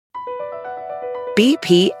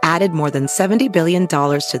BP added more than $70 billion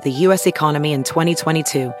to the U.S. economy in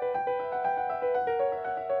 2022.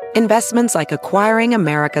 Investments like acquiring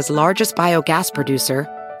America's largest biogas producer,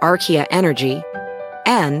 Archaea Energy,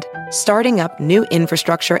 and starting up new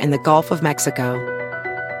infrastructure in the Gulf of Mexico.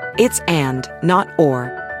 It's and, not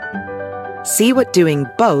or. See what doing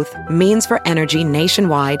both means for energy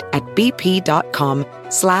nationwide at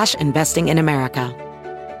bp.com/investing in America.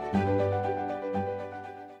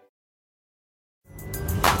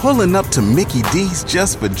 Pulling up to Mickey D's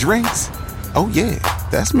just for drinks? Oh yeah,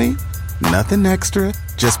 that's me. Nothing extra,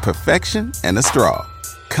 just perfection and a straw.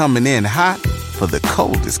 Coming in hot for the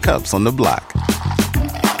coldest cups on the block.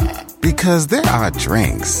 Because there are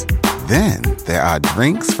drinks. Then there are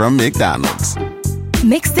drinks from McDonald's.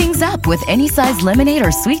 Mix things up with any size lemonade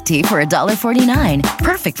or sweet tea for $1.49.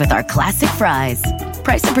 Perfect with our classic fries.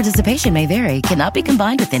 Price and participation may vary. Cannot be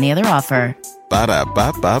combined with any other offer.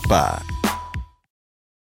 Ba-da-ba-ba-ba.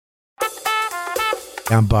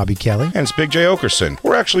 I'm Bobby Kelly. And it's Big J. Okerson.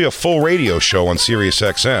 We're actually a full radio show on Sirius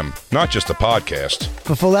XM, not just a podcast.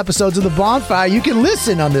 For full episodes of The Bonfire, you can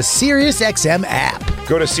listen on the Sirius XM app.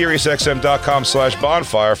 Go to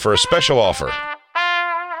SiriusXM.com/bonfire for a special offer.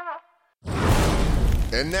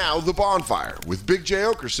 And now, The Bonfire with Big J.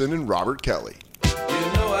 Okerson and Robert Kelly. You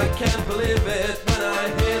know I can't believe it when I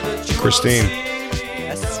hear that you Christine.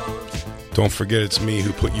 Yes. Don't forget it's me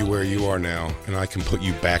who put you where you are now, and I can put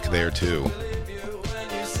you back there too.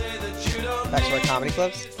 Back to our comedy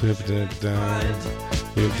clubs? You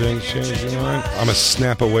think change your mind? I'm a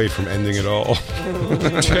snap away from ending it all.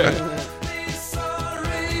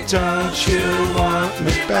 Don't you want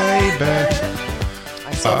me, baby?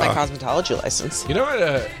 I sold my cosmetology license. You know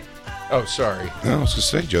what? Oh, sorry. No, I was going to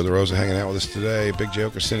say, Joe DeRosa hanging out with us today. Big J.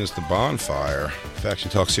 Okerson is The Bonfire.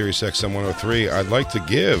 Faction Talk Sirius XM 103. I'd like to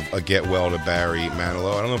give a get well to Barry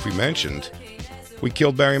Manilow. I don't know if we mentioned. We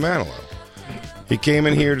killed Barry Manilow. He came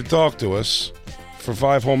in here to talk to us for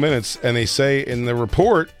 5 whole minutes, and they say in the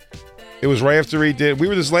report, it was right after he did. We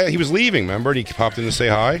were he was leaving, remember? And he popped in to say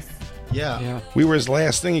hi. Yeah. We were his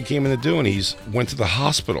last thing he came in to do, and he's went to the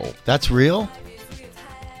hospital. That's real?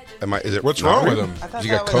 What's wrong with him? Has he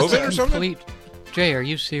got COVID or something? Jay, are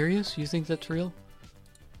you serious? You think that's real?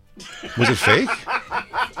 Was it fake?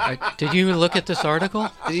 Did you look at this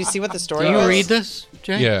article? Did you see what the story was? Do you read this,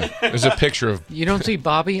 Jay? Yeah. There's a picture of... You don't see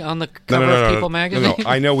Bobby on the cover of People magazine? No.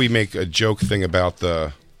 I know we make a joke thing about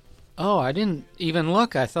the... Oh, I didn't even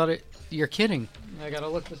look. I thought you're kidding. I got to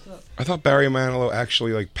look this up. I thought Barry Manilow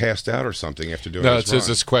actually passed out or something after doing No, his it says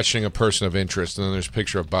run. it's questioning a person of interest, and then there's a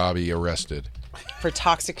picture of Bobby arrested. For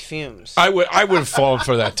toxic fumes. I would have fallen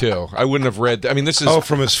for that, too. I wouldn't have read... I mean, this is... Oh,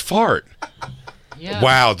 from his fart. Yeah.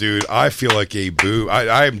 Wow, dude. I feel like a boo.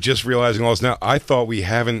 I'm just realizing all this now. I thought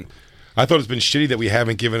it's been shitty that we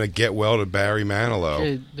haven't given a get well to Barry Manilow.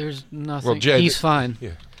 Jay, there's nothing. Well, Jay, he's fine.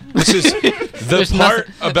 Yeah. This is... The part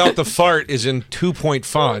about the fart is in 2-point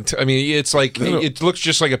font. I mean, it's like... No. It looks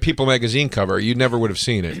just like a People magazine cover. You never would have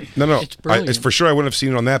seen it. No. It's brilliant. It's for sure I wouldn't have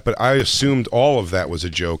seen it on that, but I assumed all of that was a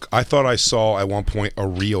joke. I thought I saw at one point a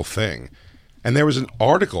real thing. And there was an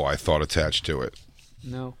article I thought attached to it.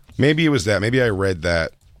 No. Maybe it was that. Maybe I read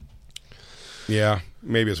that. Yeah,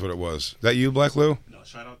 maybe that's what it was. That you, Black Lou? No,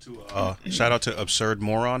 shout out to Absurd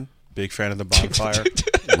Moron. Big fan of The Bonfire.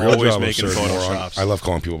 Real Always job, making Absurd Moron. photoshops. I love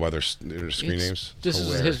calling people by their screen names. This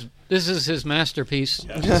is his masterpiece.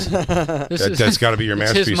 That's got to be your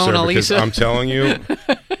it's masterpiece, his Mona sir. Because Lisa. I'm telling you,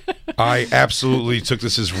 I absolutely took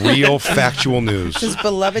this as real, factual news. His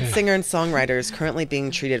beloved singer and songwriter is currently being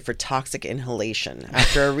treated for toxic inhalation.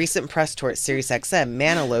 After a recent press tour at SiriusXM,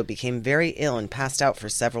 Manilow became very ill and passed out for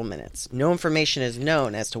several minutes. No information is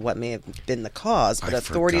known as to what may have been the cause, but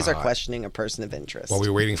authorities are questioning a person of interest. While we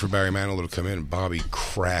were waiting for Barry Manilow to come in, Bobby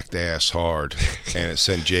cracked ass hard, and it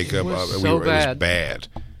sent Jacob up. It was It was bad.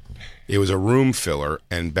 It was a room filler,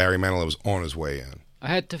 and Barry Manilow was on his way in. I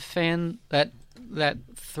had to fan that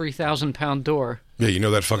 3,000-pound door. Yeah, you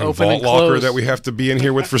know that fucking Open vault and locker close. that we have to be in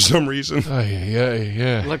here with for some reason?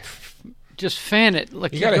 Yeah. Like, just fan it.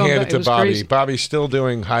 Like You got to going hand back- it to was Bobby. crazy. Bobby's still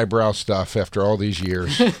doing highbrow stuff after all these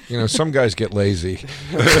years. You know, some guys get lazy.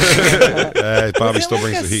 Bobby still like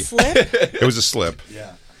brings a the heat. slip? It was a slip.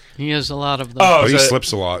 Yeah. He has a lot of them. Oh, he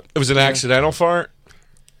slips a lot. It was an accidental fart?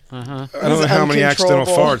 Uh-huh. I don't know how many accidental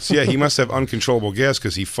Uncontrollable. farts. Yeah, he must have uncontrollable gas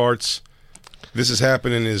because he farts. This has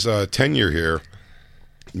happened in his tenure here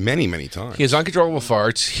many, many times. He has uncontrollable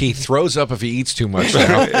farts. He throws up if he eats too much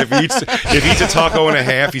now. if he eats a taco and a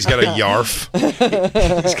half, he's got a yarf.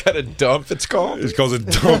 He's got a dump, it's called. It's called a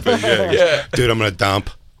dump. Yeah. Dude, I'm going to dump.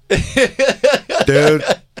 Dude,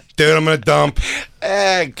 I'm going to dump.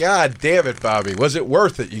 God damn it, Bobby. Was it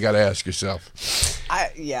worth it? You got to ask yourself.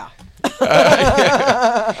 Yeah.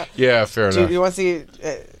 Yeah, fair enough. Do you want to see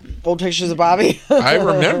old pictures of Bobby? I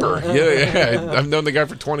remember. Yeah. I've known the guy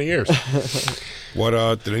for 20 years. What,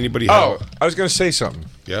 did anybody have? Oh, I was going to say something.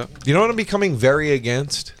 Yeah? You know what I'm becoming very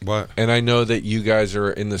against? What? And I know that you guys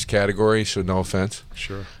are in this category, so no offense.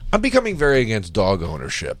 Sure. I'm becoming very against dog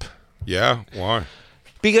ownership. Yeah? Why?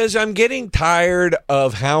 Because I'm getting tired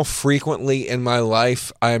of how frequently in my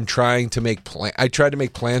life I'm trying to make plans. I tried to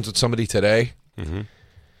make plans with somebody today. Mm-hmm.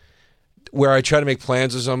 Where I try to make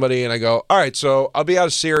plans with somebody and I go, all right, so I'll be out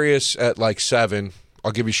of Sirius at like 7.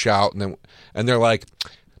 I'll give you a shout. And they're like,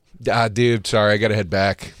 dude, sorry, I got to head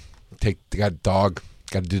back. Got a dog.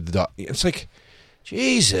 Got to do the dog. It's like,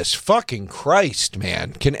 Jesus fucking Christ,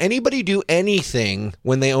 man. Can anybody do anything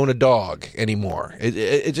when they own a dog anymore?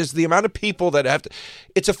 It's just the amount of people that have to.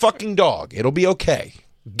 It's a fucking dog. It'll be okay.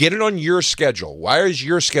 Get it on your schedule. Why is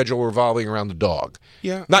your schedule revolving around the dog?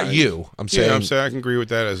 Yeah. Not you. I'm saying I can agree with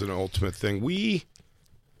that as an ultimate thing.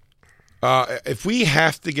 If we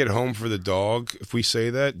have to get home for the dog, if we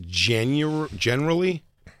say that, generally,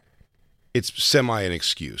 it's semi an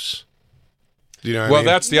excuse. Do you know what I mean?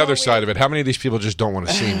 That's the other side of it. How many of these people just don't want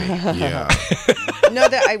to see me? Yeah. No,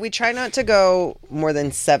 we try not to go more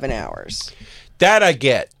than 7 hours. That I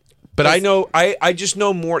get. But I know, I just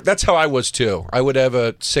know more. That's how I was too. I would have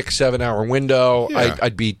a 6-7 hour window. Yeah.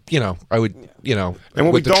 I'd be, I would, And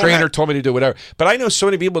when what the trainer told me to do, whatever. But I know so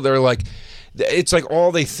many people that are like, it's like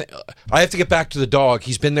all they think. I have to get back to the dog.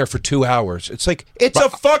 He's been there for 2 hours. It's like, it's a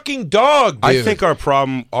fucking dog, dude. I think our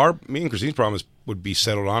problem, me and Christine's problem would be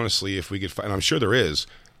settled, honestly, if we could find, and I'm sure there is,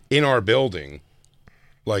 in our building,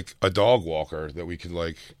 like a dog walker that we could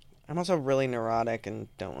like. I'm also really neurotic and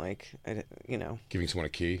don't like, giving someone a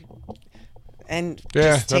key. And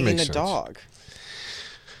just taking the sense. dog.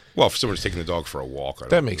 Well, if someone's taking the dog for a walk,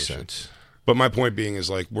 that makes sense. But my point being is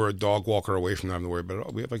like we're a dog walker away from having to worry about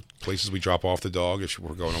it. We have like places we drop off the dog if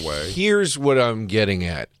we're going away. Here's what I'm getting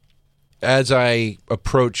at. As I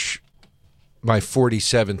approach my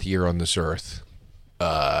 47th year on this earth,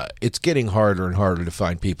 it's getting harder and harder to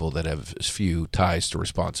find people that have as few ties to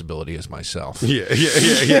responsibility as myself. Yeah.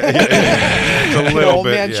 It's a little old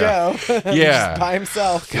bit, man Joe. Yeah. Just by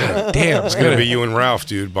himself. God damn. It's going to be you and Ralph,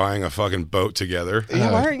 dude, buying a fucking boat together.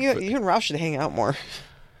 Yeah, why aren't you and Ralph should hang out more.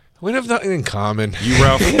 We have nothing in common. You,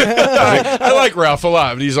 Ralph? I like Ralph a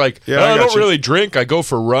lot, but he's like, I don't you. really drink. I go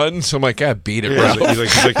for runs. I'm like, beat it, Yeah, Ralph.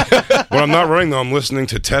 he's like, when I'm not running, though, I'm listening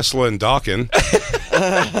to Tesla and Dawkins. So,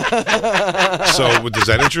 does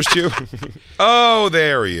that interest you? Oh,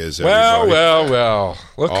 there he is, everybody. Well.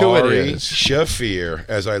 Look who it Ari is. Shaffir,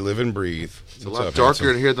 as I live and breathe. It's a lot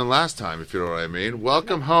darker in here than last time, if you know what I mean.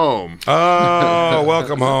 Welcome home. Oh,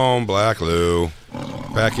 welcome home, Black Lou.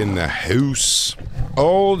 Back in the house.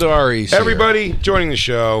 Old Ari's Everybody joining the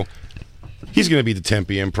show. He's going to be at the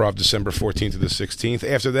Tempe Improv December 14th to the 16th.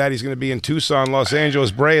 After that, he's going to be in Tucson, Los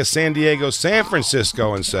Angeles, Brea, San Diego, San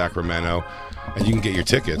Francisco, and Sacramento. And you can get your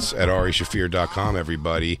tickets at arishafir.com,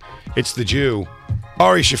 everybody. It's the Jew,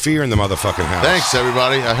 Ari Shaffir in the motherfucking house. Thanks,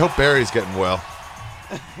 everybody. I hope Barry's getting well.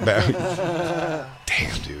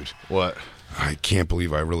 Damn, dude. What? I can't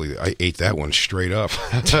believe I ate that one straight up.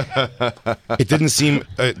 It didn't seem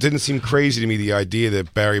crazy to me, the idea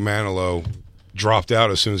that Barry Manilow dropped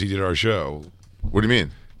out as soon as he did our show. What do you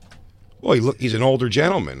mean? Well, he's an older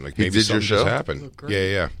gentleman. Like he maybe did your something show? just happened.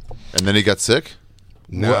 Yeah. And then he got sick?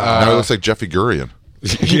 No. Now he looks like Jeffrey Gurian.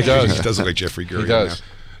 He does. He does look like Jeffrey Gurian. He does.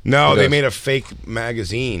 Now. No, they made a fake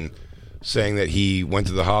magazine saying that he went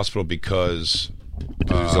to the hospital because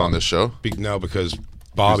he was on this show? Because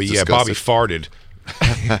Bobby farted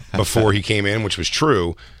before he came in, which was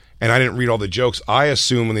true. And I didn't read all the jokes. I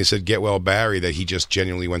assume when they said "Get well, Barry," that he just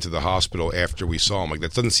genuinely went to the hospital after we saw him. Like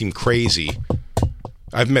that doesn't seem crazy.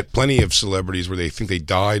 I've met plenty of celebrities where they think they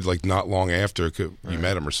died like not long after you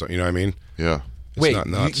met them or something. You know what I mean? Yeah. It's not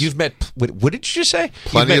nuts. You've met. What did you just say?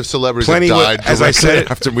 Plenty of celebrities that died as I said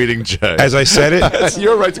it, after meeting Jay. As I said it, that's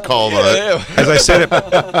your right to call on it. As I said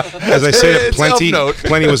it,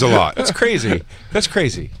 plenty was a lot. That's crazy.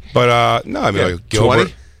 But no, I mean like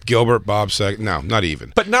 20? Gilbert, Bob Saget. No, not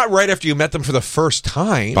even. But not right after you met them for the first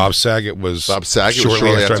time. Bob Saget was shortly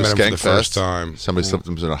after I met him for the first time. Somebody slipped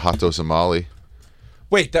him in a hot dose of Molly.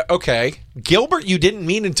 Wait, okay. Gilbert, you didn't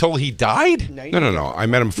mean until he died? No. I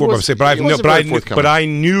met him before Bob Saget, but I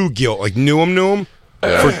knew Gil, like knew him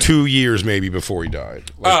for 2 years maybe before he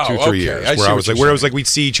died. Like 2-3 years. Where I was like we'd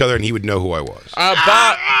see each other and he would know who I was. Bob,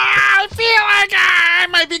 I feel like I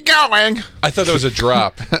might be going. I thought that was a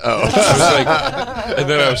drop. And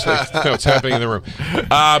then I was like, no, it's happening in the room.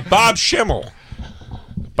 Bob Schimmel.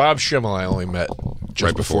 Bob Schimmel I only met just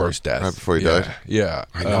Right before before. his death. Right before he Yeah, died? Yeah.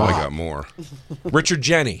 I know I got more. Richard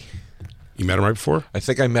Jenny. You met him right before? I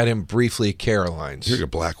think I met him briefly at Caroline's. You're like a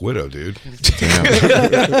Black Widow, dude.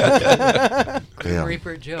 Grim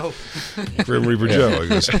Reaper Joe. Grim Reaper Joe. He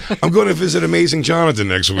goes, I'm going to visit Amazing Jonathan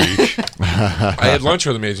next week. I had lunch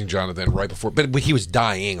with Amazing Jonathan right before, but he was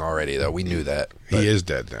dying already, though. We knew that. He is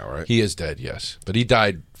dead now, right? He is dead, yes. But he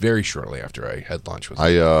died very shortly after I had lunch with him.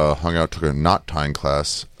 I hung out, took a knot tying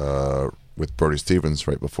class with Brody Stevens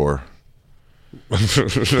right before.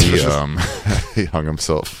 He hung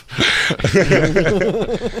himself.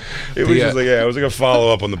 It was just like, it was like a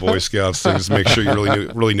follow up on the Boy Scouts thing, just to make sure you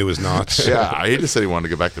really knew his knots. Yeah, he just said he wanted to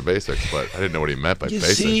get back to basics, but I didn't know what he meant by You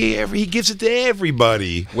basics. see, he gives it to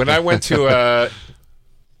everybody. When I went to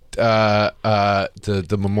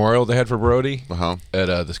the memorial they had for Brody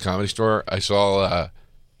at this comedy store, I saw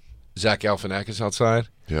Zach Galifianakis outside.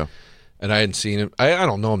 Yeah. And I hadn't seen him. I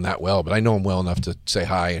don't know him that well, but I know him well enough to say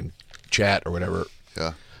hi and chat or whatever.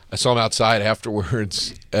 Yeah. I saw him outside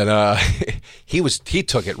afterwards, and he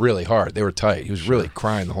took it really hard. They were tight. He was really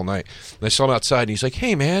crying the whole night. And I saw him outside, and he's like,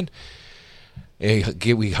 "Hey, man." And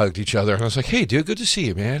we hugged each other, and I was like, "Hey, dude, good to see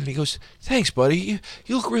you, man." And he goes, "Thanks, buddy.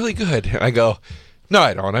 You look really good." And I go, "No,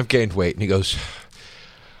 I don't. I've gained weight." And he goes,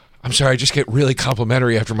 "I'm sorry. I just get really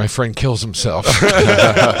complimentary after my friend kills himself."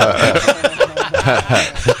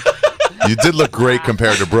 You did look great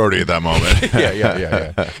compared to Brody at that moment.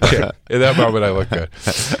 Yeah. In that moment, I look good.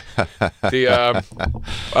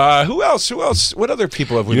 Who else? What other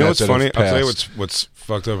people have we met? You know what's that funny? have I'll tell you passed? what's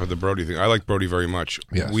fucked up with the Brody thing. I like Brody very much.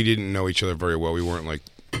 Yes. We didn't know each other very well. We weren't like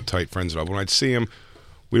tight friends at all. But when I'd see him,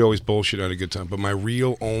 we'd always bullshit and had a good time. But my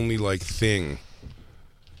real only like thing,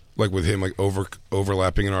 like with him, like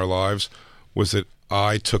overlapping in our lives, was that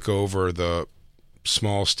I took over the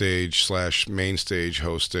small stage / main stage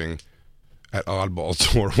hosting at Oddball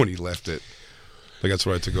Tour when he left it. Like that's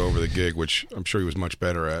what I took over the gig, which I'm sure he was much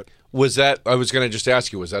better at. Was that? I was going to just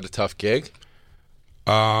ask you. Was that a tough gig?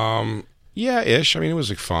 Yeah, ish. I mean, it was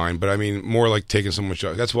like fine, but I mean, more like taking someone's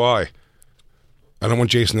job. That's why I don't want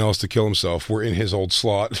Jason Ellis to kill himself. We're in his old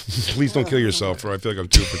slot. Please don't kill yourself, or I feel like I'm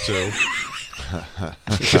 2 for 2.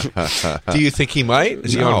 Do you think he might?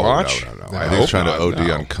 Is he on watch? No. I think he's trying to OD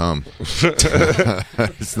on cum.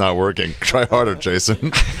 It's not working. Try harder,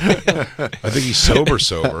 Jason. I think he's sober.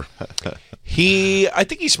 I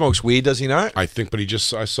think he smokes weed, does he not? I think, but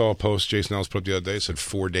I saw a post Jason Ellis put up the other day. It said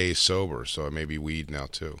 4 days sober, so it may be weed now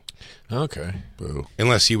too. Okay. Boo.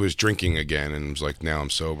 Unless he was drinking again and was like, now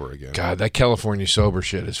I'm sober again. God, that California sober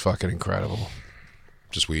shit is fucking incredible.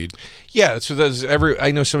 Just weed? Yeah, so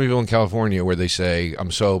I know some people in California where they say,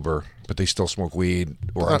 I'm sober, but they still smoke weed,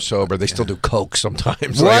 or I'm sober. They still do coke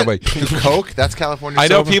sometimes. What? Like, Coke? That's California I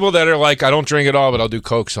know sober? people that are like, I don't drink at all, but I'll do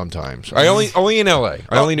coke sometimes. I only in LA.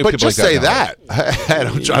 I only knew but people just like say that. that. I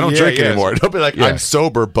don't drink anymore. Don't be like, Yeah. I'm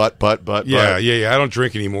sober, but. Yeah. I don't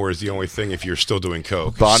drink anymore is the only thing if you're still doing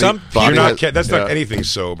coke. Bonnie That's not anything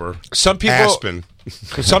sober. Some people, Aspen.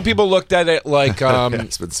 Some people looked at it like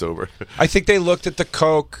Aspen sober. I think they looked at the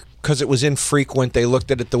coke because it was infrequent. They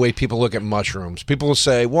looked at it the way people look at mushrooms. People will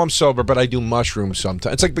say, well, I'm sober, but I do mushrooms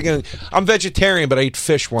sometimes. It's like beginning, I'm vegetarian, but I eat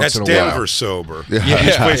fish once in a while. That's Denver sober. Yeah,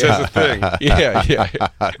 Each place has a thing.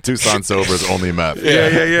 Yeah. Tucson sober is only meth.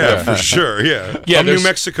 Yeah, for sure. Yeah. I'm New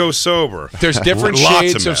Mexico sober. There's different Lots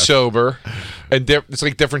shades of meth. sober, and it's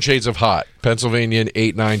like different shades of hot. Pennsylvania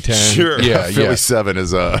 8, 9, 10. Sure. Yeah, Philly 7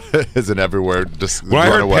 is an everywhere. Just When I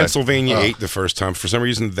run heard away. Pennsylvania 8 the first time, for some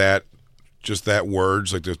reason that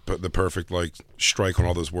word's like the perfect like strike on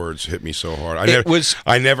all those words hit me so hard.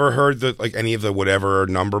 I never heard any of the whatever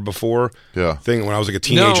number before. Yeah. Thing when I was like a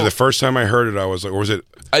teenager. No. The first time I heard it, I was like, or was it?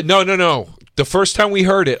 No. The first time we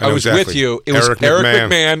heard it, I know I was exactly. with you. It was Eric Eric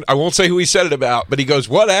McMahon. I won't say who he said it about, but he goes,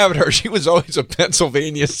 "What happened to her? She was always a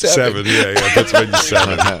Pennsylvania 7." Yeah, Pennsylvania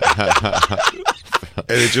 7.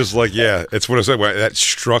 And it's just like, it's what I said. That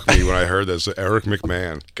struck me when I heard this. Eric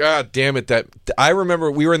McMahon. God damn it! That I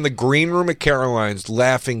remember we were in the green room at Caroline's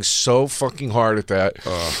laughing so fucking hard at that.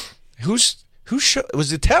 Whose show? It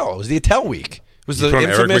was Attell. It was the Attell week. It was the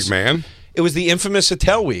infamous Eric McMahon. It was the infamous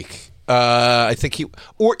Attell week. I think he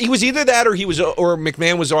was either that or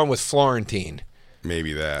McMahon was on with Florentine.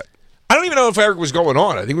 Maybe that. I don't even know if Eric was going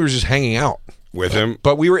on. I think we were just hanging out with him.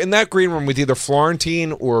 But we were in that green room with either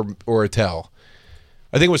Florentine or Attell.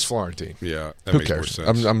 I think it was Florentine. Yeah, that Who makes cares?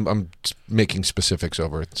 more sense. I'm making specifics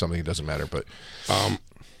over something that doesn't matter. But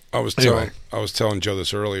I was telling Joe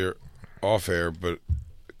this earlier off air. But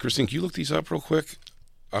Christine, can you look these up real quick?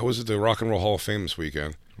 I was at the Rock and Roll Hall of Fame this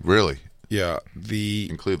weekend. Really? Yeah,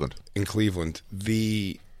 in Cleveland,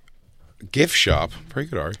 the gift shop. Very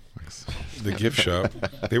good, Ari. the gift shop,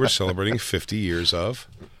 they were celebrating 50 years of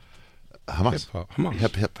Hamas. Hamas.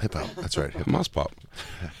 Hip hop. That's right. Hamas pop.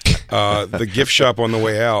 The gift shop on the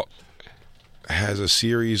way out has a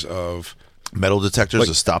series of metal detectors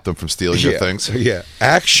to stop them from stealing your things. Yeah,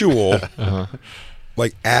 actual,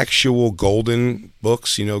 like actual golden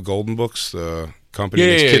books. You know, Golden Books, the company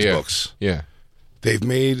makes kids books. Yeah, they've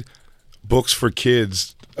made books for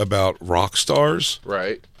kids about rock stars.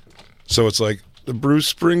 Right. So it's like the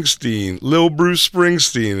Bruce Springsteen, Lil Bruce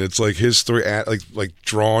Springsteen. It's like his story, like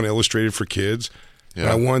drawn, illustrated for kids. Yeah.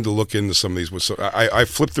 And I wanted to look into some of these. So I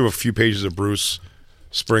flipped through a few pages of Bruce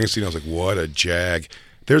Springsteen. I was like, what a jag.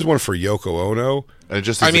 There's one for Yoko Ono. And it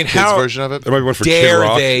just is a kids version of it? There might be one for dare Kid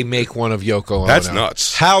Rock. they make one of Yoko Ono? That's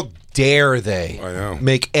nuts. How dare they I know.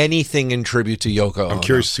 make anything in tribute to Yoko Ono? I'm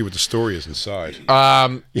curious to see what the story is inside.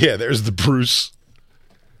 Yeah, there's the Bruce.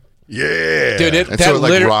 Yeah. Dude, and so it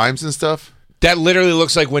like rhymes and stuff? That literally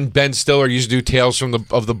looks like when Ben Stiller used to do Tales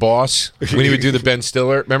of the Boss. When he would do the Ben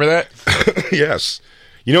Stiller. Remember that? Yes.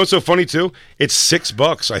 You know what's so funny, too? It's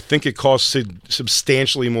 $6. I think it costs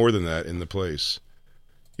substantially more than that in the place.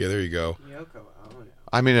 Yeah, there you go.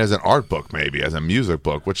 I mean, as an art book, maybe. As a music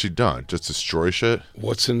book. What's she done? Just destroy shit?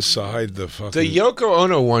 What's inside the fucking... The Yoko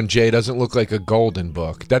Ono one, Jay, doesn't look like a golden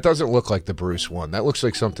book. That doesn't look like the Bruce one. That looks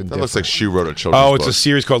like something different. That looks like she wrote a children's book. Oh, it's a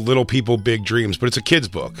series called Little People, Big Dreams, but it's a kid's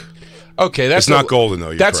book. Okay, that's it's not golden,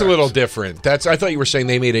 though. That's correct. a little different. I thought you were saying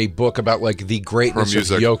they made a book about like the greatness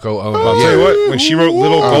of Yoko Ono. I'll tell you what. When she wrote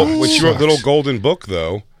Little Golden Book,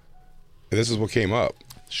 though, this is what came up.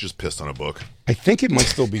 She's just pissed on a book. I think it might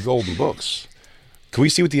still be Golden Books. Can we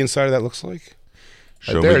see what the inside of that looks like?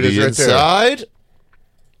 Show me the inside.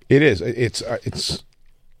 It is. It's.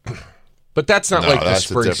 But that's not like the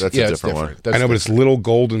spring. That's a different one. I know, but it's Little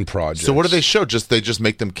Golden Project. So what do they show? They just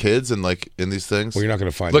make them kids and like in these things? Well, you're not going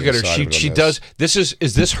to find. Look at her. She does.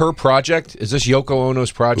 Is this her project? Is this Yoko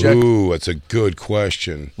Ono's project? Ooh, that's a good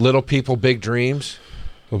question. Little People, Big Dreams.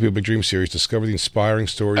 Little People, Big Dreams series. Discover the inspiring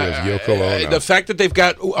story of Yoko Ono. The fact that they've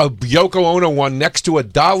got a Yoko Ono one next to a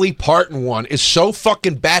Dolly Parton one is so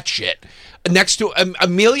fucking batshit. Next to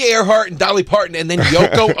Amelia Earhart and Dolly Parton, and then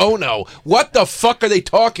Yoko Ono. What the fuck are they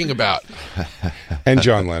talking about? And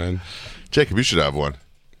John Lennon. Jacob, you should have one.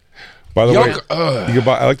 By the way, you can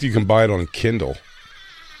buy. I like that you can buy it on Kindle.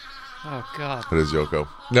 Oh God. It is Yoko.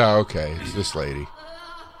 No, okay, it's this lady.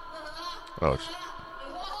 Oh.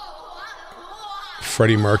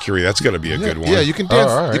 Freddie Mercury. That's got to be a good one. Yeah, you can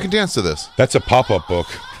dance. right. You can dance to this. That's a pop-up book.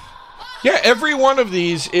 Yeah, every one of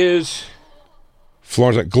these is.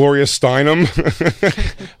 Florence, Gloria Steinem.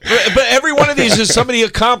 but every one of these is somebody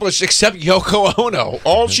accomplished except Yoko Ono.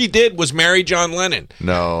 All she did was marry John Lennon.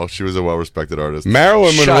 No, she was a well-respected artist.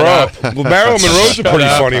 Marilyn Monroe. Well, Marilyn Monroe's a pretty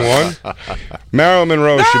funny one. Marilyn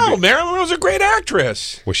Monroe should be. Marilyn Monroe's a great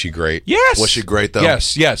actress. Was she great? Yes. Was she great, though?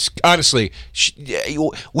 Yes. Honestly,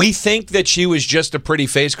 we think that she was just a pretty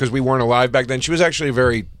face because we weren't alive back then. She was actually a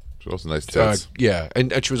very... She was also nice tits. Yeah,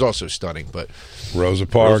 and she was also stunning. But Rosa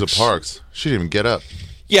Parks. She didn't even get up.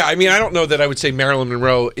 Yeah, I mean, I don't know that I would say Marilyn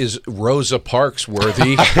Monroe is Rosa Parks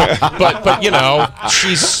worthy, but you know,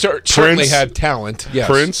 she's certainly had talent.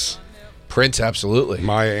 Yes. Prince, absolutely.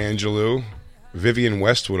 Maya Angelou. Vivian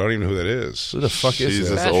Westwood. I don't even know who that is. Who the fuck is She's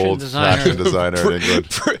that? this old fashion designer in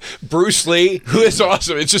England. Bruce Lee, who is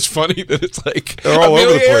awesome. It's just funny that it's like they're all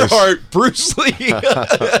over the place. Earhart, Bruce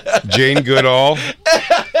Lee, Jane Goodall,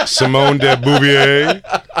 Simone de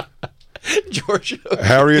Beauvoir, Georgia,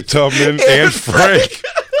 Harriet Tubman, Anne Frank.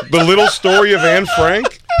 The little story of Anne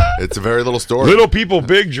Frank. It's a very little story. Little People,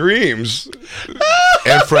 Big Dreams.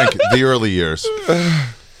 Anne Frank, the early years.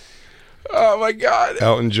 Oh my God,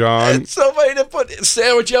 Elton John. It's so funny to put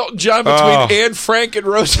sandwich Elton John between Anne Frank and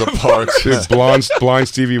Rosa Parks. Blind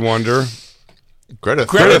Stevie Wonder. Greta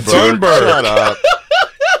Thunberg. Shut up.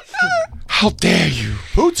 How dare you?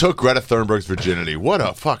 Who took Greta Thunberg's virginity? What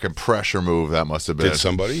a fucking pressure move that must have been. Did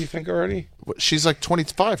somebody, you think, already? She's like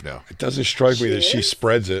 25 now. It doesn't strike me that she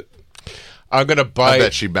spreads it. I'm gonna buy. I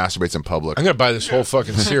bet she masturbates in public. I'm gonna buy this whole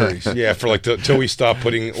fucking series. Yeah, for like till we stop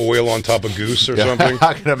putting oil on top of goose or something.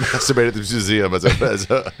 I'm gonna masturbate at the museum as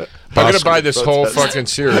a I'm gonna buy this whole fucking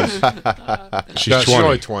series. She's 20.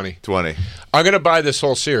 only 20. 20. I'm gonna buy this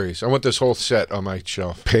whole series. I want this whole set on my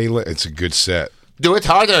shelf. It's a good set. Do it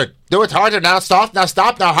harder. Do it harder now. Stop now.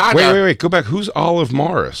 Stop now. Harder. Wait. Go back. Who's Olive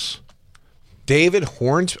Morris? David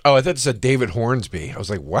Hornsby. Oh, I thought it said David Hornsby. I was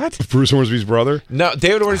like, what? Bruce Hornsby's brother? No,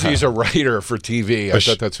 David Hornsby is a writer for TV. I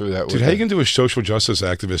thought that's who that was. Dude, how you can do a social justice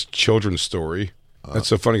activist children's story? That's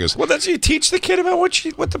so funny. Well, that's you teach the kid about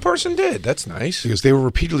what the person did. That's nice. Because they were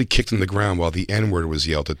repeatedly kicked in the ground while the N-word was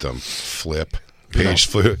yelled at them. Flip. Page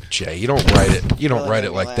flew. Jay, you don't write it. You don't write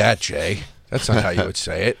it like that, Jay. That's not how you would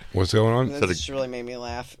say it. What's going on? That just really made me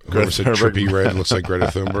laugh. Greta said Trippy Red looks like Greta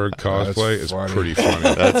Thunberg cosplay. It's pretty funny.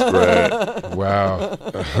 That's great. Wow.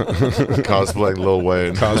 Cosplaying Lil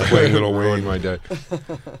Wayne. Cosplaying Lil Wayne. My day.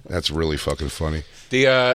 That's really fucking funny.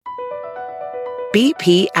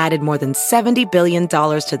 BP added more than $70 billion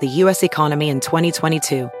to the U.S. economy in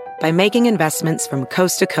 2022 by making investments from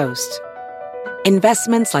coast to coast.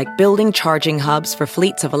 Investments like building charging hubs for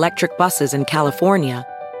fleets of electric buses in California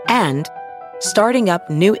and starting up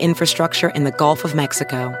new infrastructure in the Gulf of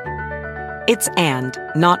Mexico. It's and,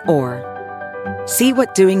 not or. See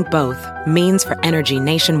what doing both means for energy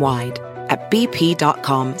nationwide at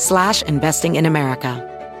bp.com/investing in America.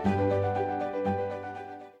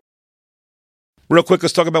 Real quick,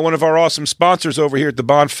 let's talk about one of our awesome sponsors over here at the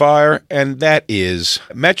Bonfire, and that is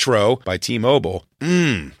Metro by T-Mobile.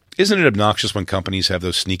 Isn't it obnoxious when companies have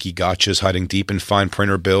those sneaky gotchas hiding deep in fine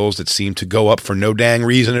printer bills that seem to go up for no dang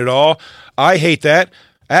reason at all? I hate that.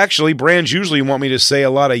 Actually, brands usually want me to say a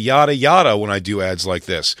lot of yada yada when I do ads like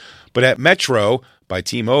this. But at Metro by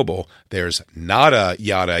T-Mobile, there's nada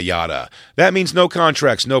yada yada. That means no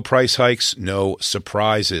contracts, no price hikes, no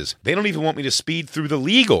surprises. They don't even want me to speed through the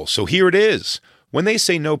legal, so here it is. When they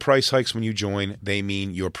say no price hikes when you join, they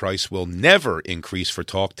mean your price will never increase for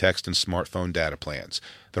talk, text, and smartphone data plans.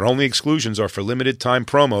 Their only exclusions are for limited time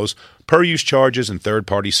promos, per-use charges, and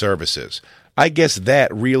third-party services. I guess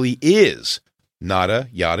that really is nada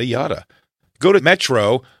yada yada. Go to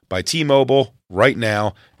Metro by T-Mobile right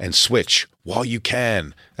now and switch while you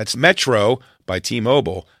can. That's Metro by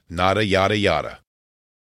T-Mobile, nada yada yada.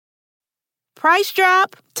 Price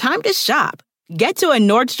drop? Time to shop. Get to a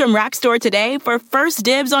Nordstrom Rack store today for first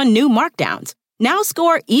dibs on new markdowns. Now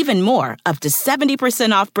score even more, up to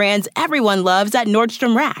 70% off brands everyone loves at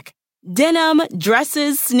Nordstrom Rack. Denim,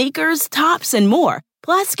 dresses, sneakers, tops, and more.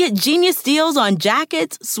 Plus, get genius deals on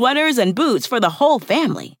jackets, sweaters, and boots for the whole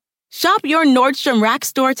family. Shop your Nordstrom Rack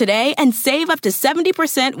store today and save up to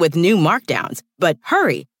 70% with new markdowns. But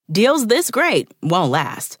hurry, deals this great won't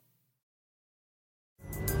last.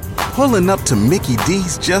 Pulling up to Mickey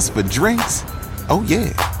D's just for drinks? Oh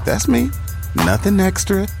yeah, that's me. Nothing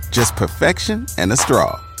extra, just perfection and a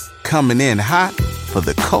straw. Coming in hot for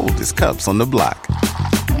the coldest cups on the block.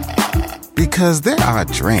 Because there are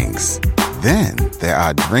drinks. Then there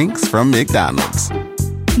are drinks from McDonald's.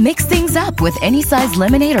 Mix things up with any size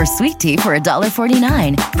lemonade or sweet tea for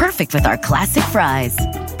 $1.49. Perfect with our classic fries.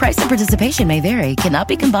 Price and participation may vary. Cannot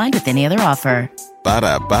be combined with any other offer.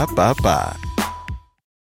 Ba-da-ba-ba-ba.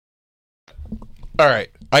 All right.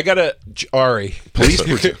 I got to, Ari. Please.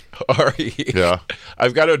 Ari. Yeah.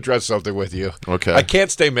 I've got to address something with you. Okay. I can't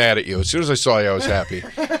stay mad at you. As soon as I saw you, I was happy.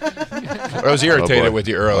 I was irritated with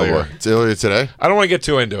you earlier. It's earlier today? I don't want to get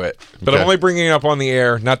too into it, but I'm only bringing it up on the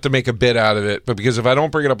air, not to make a bit out of it, but because if I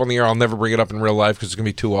don't bring it up on the air, I'll never bring it up in real life because it's going to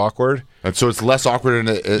be too awkward. And so it's less awkward in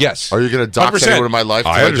it. Yes. Are you going to dox 100%. anyone in my life?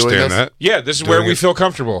 I understand that. Yeah, this is where we feel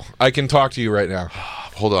comfortable. I can talk to you right now.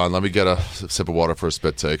 Hold on. Let me get a sip of water for a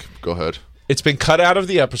spit take. Go ahead. It's been cut out of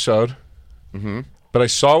the episode, but I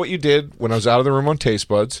saw what you did when I was out of the room on Taste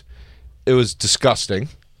Buds. It was disgusting.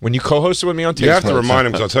 When you co-hosted with me on Taste You have Buds. to remind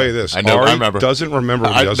him, because I'll tell you this. I know. Ari I remember. doesn't remember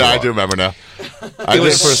what he does. I do remember now. It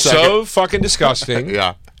was so fucking disgusting.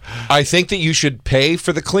 Yeah. I think that you should pay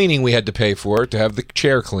for the cleaning we had to pay for to have the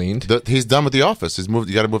chair cleaned. He's done with the office. He's moved.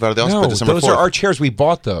 You got to move out of the office by No, December 4th. those are our chairs. We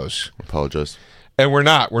bought those. Apologize. And we're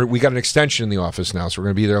not. We got an extension in the office now, so we're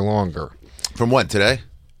going to be there longer. From when? Today?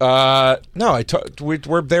 No,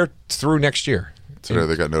 we're there through next year. Today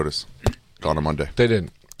they got notice. Gone on Monday. They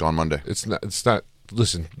didn't. Gone Monday. It's not.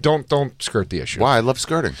 Listen, don't skirt the issue. Why? I love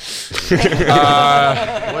skirting.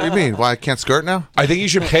 What do you mean? Why I can't skirt now? I think you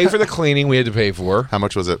should pay for the cleaning we had to pay for. How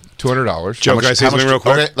much was it? $200. Joe, can I say something real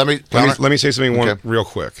quick? Okay, let me say something real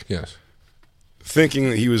quick. Yes. Thinking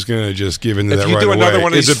that he was going to just give into that right away. If you do another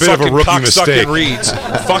one of these is a bit of a rookie mistake. Reads,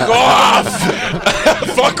 fuck off!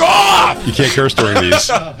 Fuck off! You can't curse during these.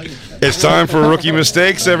 It's time for Rookie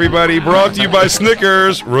Mistakes, everybody. Brought to you by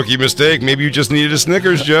Snickers. Rookie mistake. Maybe you just needed a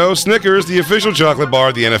Snickers, Joe. Snickers, the official chocolate bar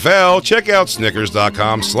of the NFL. Check out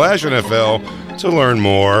Snickers.com/NFL to learn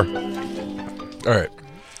more. All right.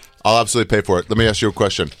 I'll absolutely pay for it. Let me ask you a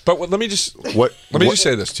question. But let me just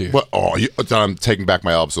say this to you. What? Oh, I'm taking back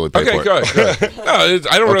my absolutely pay for it. Okay, good. No,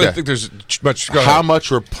 I don't really think there's much. How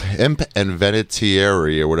much were Pimp and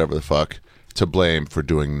Venetieri or whatever the fuck to blame for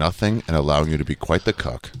doing nothing and allowing you to be quite the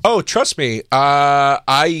cuck? Oh, trust me.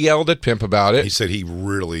 I yelled at Pimp about it. He said he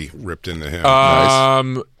really ripped into him.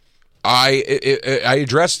 Nice. I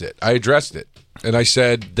addressed it. And I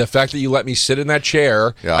said, the fact that you let me sit in that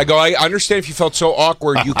chair, I go, I understand if you felt so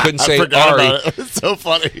awkward you couldn't say Ari. About it. It's so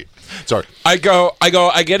funny. Sorry. I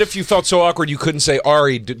get if you felt so awkward you couldn't say,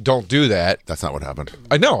 Ari, don't do that. That's not what happened.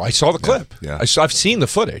 I know. I saw the clip. Yeah. I've seen the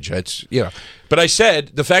footage. It's, But I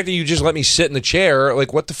said, the fact that you just let me sit in the chair,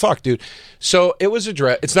 like, what the fuck, dude? So it was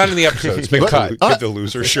addressed. It's not in the episode. It's been cut. Get the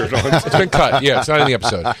loser shirt on. It's been cut. Yeah, it's not in the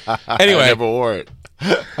episode. Anyway. I never wore it.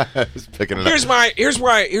 I was picking it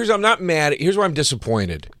up. I'm not mad. Here's why I'm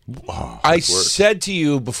disappointed. I said to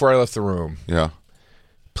you before I left the room. Yeah.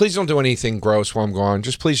 Please don't do anything gross while I'm gone.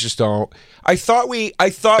 Please don't. I thought.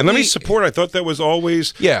 And let me support. I thought that was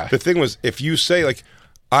always. Yeah. The thing was, if you say like,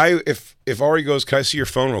 if Ari goes, can I see your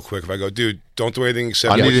phone real quick? If I go, dude, don't do anything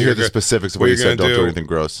except. I need to hear the specifics of what you said. Don't do anything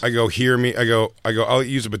gross. I go, hear me. I go. I'll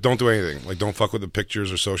use it, but don't do anything. Like, don't fuck with the pictures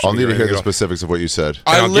or social. I'll media need to hear the all. specifics of what you said.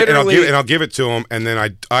 I'll give it to him, and then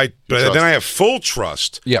then I have full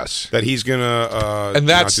trust. Yes. That he's gonna and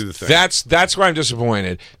not do the thing. That's why I'm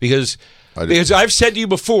disappointed because I've said to you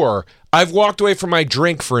before. I've walked away from my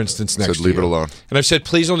drink, for instance, next to leave you. it alone. And I've said,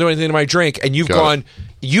 please don't do anything to my drink. And you've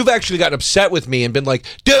you've actually gotten upset with me and been like,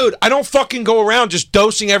 dude, I don't fucking go around just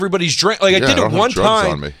dosing everybody's drink. Like, I did it one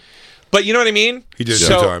time. On me. But you know what I mean? He did it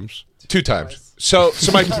 2 times. 2 times. So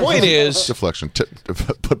my point is... Deflection.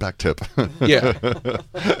 Put back tip. Yeah.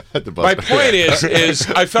 My point is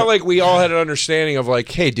I felt like we all had an understanding of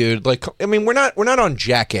like, hey, dude, like, I mean, we're not on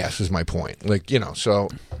Jackass is my point. Like, so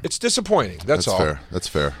it's disappointing. That's all. Fair. That's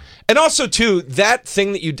fair. And also, too, that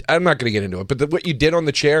thing that I'm not going to get into it, but what you did on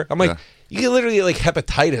the chair, I'm like, you can literally get like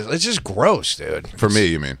hepatitis. It's just gross, dude. For me,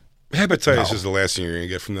 you mean? Hepatitis is the last thing you're going to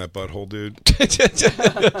get from that butthole, dude.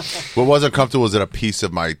 What wasn't comfortable was that a piece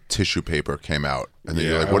of my tissue paper came out. And then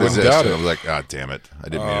you're like, what is this? And I was like, God damn it. I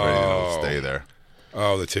didn't mean it. Stay there.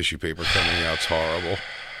 Oh, the tissue paper coming out's horrible.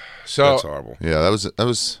 So that's horrible. Yeah, that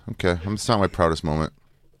was okay. It's not my proudest moment.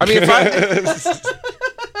 I mean,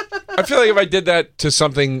 I feel like if I did that to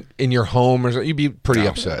something in your home or something, you'd be pretty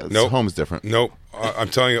upset. Nope. Home's different. Nope. I'm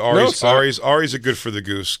telling you, Ari's a good for the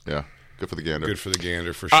goose. Yeah. Good for the gander. Good for the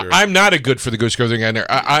gander for sure. I'm not a good for the goose, good for the gander.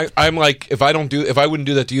 I'm like, if I wouldn't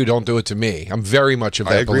do that to you, don't do it to me. I'm very much of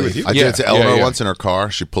that I agree belief. with you. I did it to Eleanor once in her car.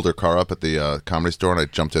 She pulled her car up at the comedy store, and I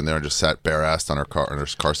jumped in there and just sat bare-assed on her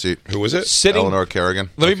car seat. Who was it? Eleanor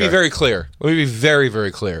Kerrigan. Let me be very clear. Let me be very,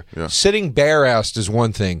 very clear. Yeah. Sitting bare-assed is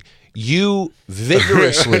one thing. You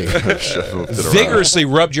vigorously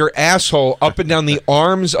rubbed your asshole up and down the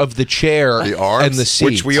arms of the chair and the seat.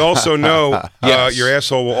 Which we also know Yes. your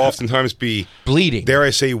asshole will oftentimes be bleeding. Dare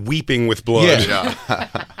I say weeping with blood. Yeah.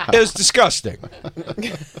 It was disgusting.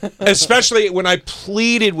 Especially when I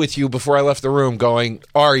pleaded with you before I left the room going,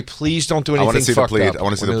 Ari, please don't do anything I want to see the fucked up. I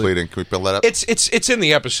want to see the pleading. Can we build that up? It's in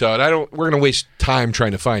the episode. We're going to waste time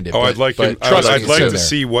trying to find it. Oh, I'd like but to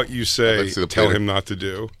see what you say. Like to see the tell pleading. him not to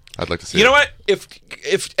do. I'd like to see. You know what?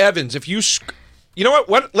 If Evans, if you know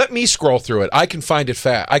what? Let me scroll through it. I can find it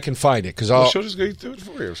I can find it because she'll just go do it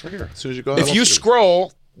for you. It's right here. As soon as you go, if you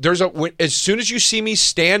scroll, as soon as you see me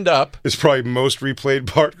stand up, it's probably most replayed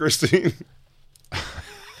part, Christine.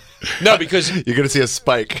 No, because you're going to see a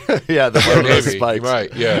spike. Yeah, the photo spikes.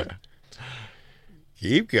 Right? Yeah.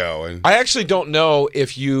 Keep going. I actually don't know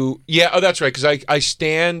if you. Yeah. Oh, that's right. Because I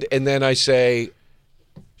stand and then I say.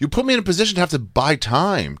 You put me in a position to have to buy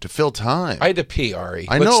time, to fill time. I had to pee, Ari.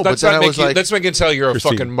 I know, but then I was like... Let's make it tell you're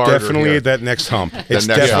Christine, a fucking martyr. Definitely here. that next hump. It's next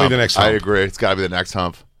definitely hump. the next hump. I agree. It's got to be the next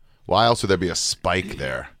hump. Why else would there be a spike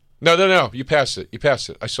there? No. You passed it.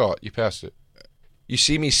 I saw it. You passed it. You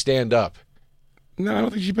see me stand up. No, I don't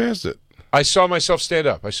think you passed it. I saw myself stand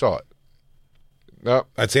up. I saw it. No.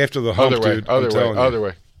 That's after the hump, other way, dude. Other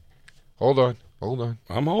way. Hold on.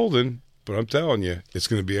 I'm holding, but I'm telling you, it's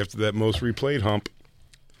going to be after that most replayed hump.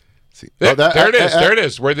 See, there it is. There it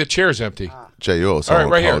is. Where the chair's empty. Jay, you owe All right,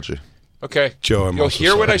 right apology. here. Okay, Joe, you'll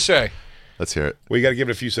hear what I say. Let's hear it. Well, you got to give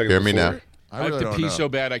it a few seconds. Hear me before. now. I have to pee so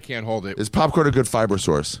bad I can't hold it. Is popcorn a good fiber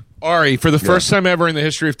source? Ari, for the first time ever in the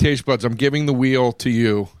history of Taste Buds, I'm giving the wheel to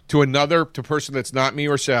you, to a person that's not me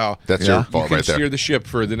or Sal. That's your You fault can right there. steer the ship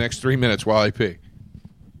for the next 3 minutes while I pee.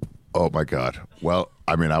 Oh, my God. Well,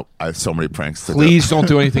 I mean, I have so many pranks to Please don't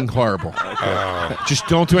do anything horrible. Just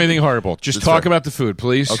don't do anything horrible. Just That's talk fair. about the food,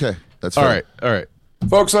 please. Okay, that's all fair. right.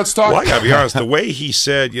 Folks, let's talk. Well, I gotta be honest. The way he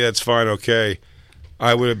said, "Yeah, it's fine, okay,"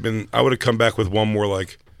 I would have come back with one more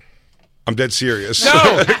like, "I'm dead serious."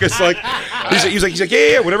 No, it's like he's like,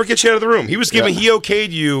 yeah, whatever gets you out of the room. He was giving, he okayed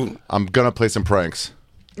you. I'm gonna play some pranks.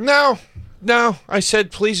 No. I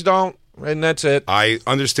said please don't, and that's it. I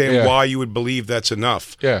understand why you would believe that's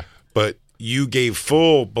enough. Yeah, but you gave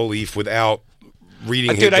full belief without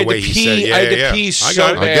reading Dude, the way he said it. I had to pee so I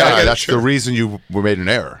got it. bad. Yeah, that's the reason you were made an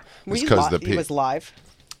error. It's because of the He was live.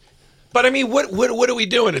 But I mean, what are we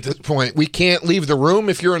doing at this point? We can't leave the room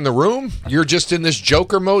if you're in the room? You're just in this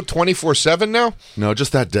Joker mode 24/7 now? No,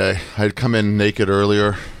 just that day. I'd come in naked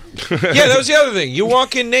earlier. Yeah, that was the other thing. You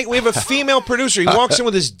walk in naked. We have a female producer. He walks in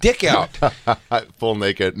with his dick out. Full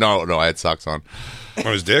naked. No, I had socks on.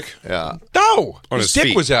 On his dick? Yeah. No, on his his dick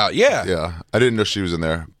feet. was out. Yeah. Yeah. I didn't know she was in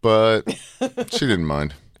there, but she didn't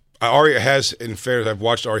mind. Ari has, in fairness, I've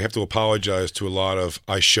watched Ari have to apologize to a lot of,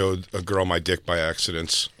 I showed a girl my dick by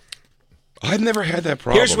accidents. I've never had that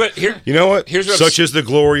problem. You know what? Such is the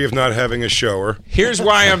glory of not having a shower. Here's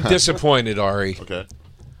why I'm disappointed, Ari. Okay.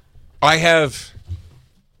 I have,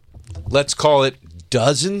 let's call it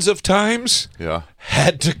dozens of times,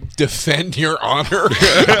 had to defend your honor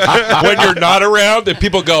when you're not around, and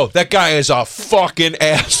people go, "That guy is a fucking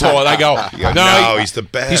asshole," and I go, "No, he's the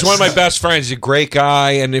best. He's one of my best friends. He's a great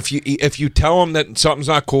guy, and if you tell him that something's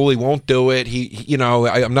not cool, he won't do it.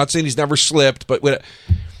 I'm not saying he's never slipped, but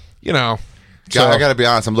So, I got to be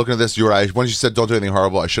honest. I'm looking at this. Once you said don't do anything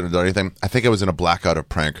horrible, I shouldn't have done anything. I think I was in a blackout or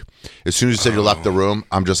prank. As soon as you said you left the room,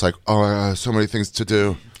 I'm just like, so many things to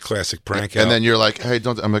do. Classic prank. And then you're like, hey,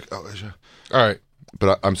 don't. I'm like, all right.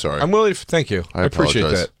 But I'm sorry. I'm willing to. Thank you. I appreciate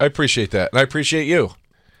apologize. that. I appreciate that, and I appreciate you.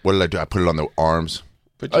 What did I do? I put it on the arms.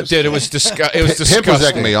 I did. It was disgusting. It was Pimp was disgusting.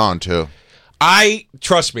 egging me on too.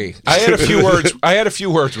 Trust me. I had a few words.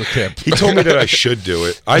 With Pimp. He told me that I should do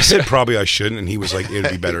it. I said probably I shouldn't, and he was like, "It'd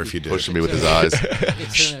be better if you did." Pushing me with his eyes.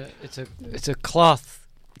 It's a cloth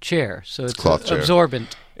chair, so it's cloth chair.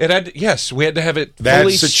 absorbent. We had to have it That's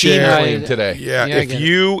fully a steam chair. cleaned today. Yeah,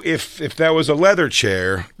 if that was a leather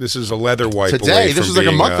chair, this is a leather wipe Today, away this from was like a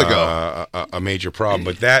being, month ago. a major problem.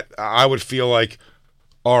 But that I would feel like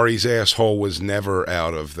Ari's asshole was never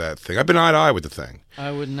out of that thing. I've been eye to eye with the thing.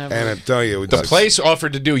 I would never. And I tell you, The place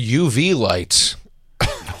offered to do UV lights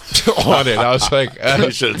on it. I was like,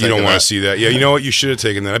 you don't want to see that. Yeah, you know what? You should have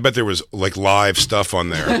taken that. I bet there was like live stuff on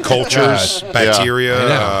there, cultures,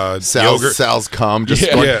 bacteria, yogurt. Sal's cum. Just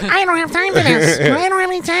Yeah. I don't have time for this. I don't have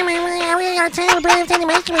any time. I really got time to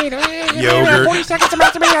masturbate. Yogurt. 40 seconds to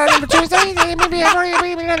masturbate on Tuesday. Maybe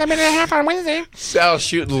a minute and a half on Wednesday. Sal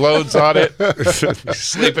shooting loads on it,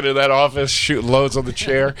 sleeping in that office, shooting loads on the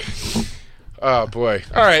chair. Oh boy!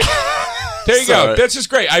 All right, there you go. This is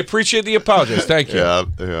great. I appreciate the apologies. Thank you.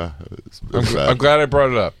 Yeah. I'm glad I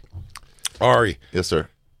brought it up. Ari. Yes, sir.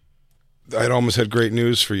 I'd almost had great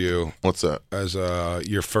news for you. What's that? As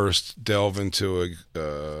your first delve into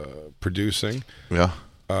producing. Yeah.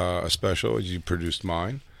 A special. You produced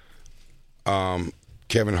mine.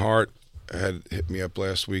 Kevin Hart had hit me up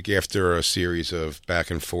last week after a series of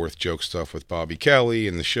back and forth joke stuff with Bobby Kelly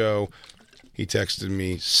and the show. He texted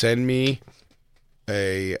me, send me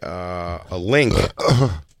a link.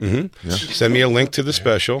 Yeah. Send me a link to the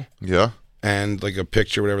special. Yeah. And like a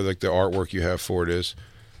picture, whatever like the artwork you have for it is.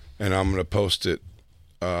 And I'm going to post it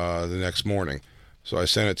the next morning. So I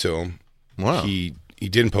sent it to him. Wow. He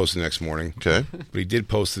didn't post the next morning. Okay. But he did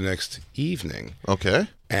post the next evening. Okay.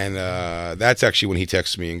 And that's actually when he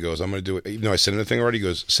texts me and goes, I'm going to do it. Even though I sent him the thing already, he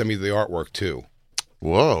goes, send me the artwork too.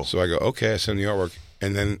 Whoa. So I go, okay, I send the artwork.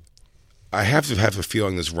 And then I have to have a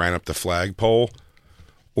feeling this ran up the flagpole,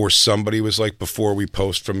 or somebody was like, before we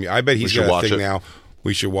post from you. I bet he's got a thing now.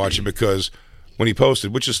 We should watch it, because when he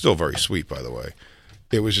posted, which is still very sweet, by the way,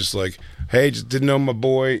 it was just like, hey, just didn't know my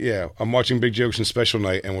boy. Yeah, I'm watching Big Jokes and Special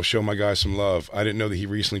Night, and we'll show my guy some love. I didn't know that he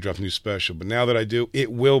recently dropped a new special, but now that I do,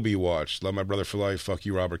 it will be watched. Love my brother for life. Fuck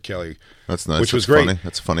you, Robert Kelly. That's nice. Which was That's great. funny.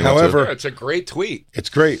 That's a funny. However, it's a great tweet. It's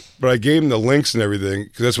great, but I gave him the links and everything,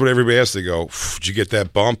 because that's what everybody has to go. Did you get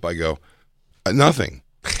that bump? I go, nothing.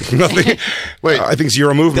 Nothing. Wait, I think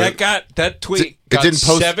zero movement. That tweet got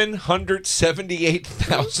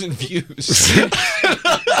 778,000 views.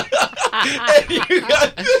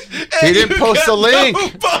 He didn't post the link.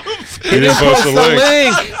 He didn't post the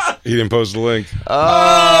link. He didn't post the link.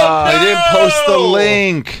 I didn't post the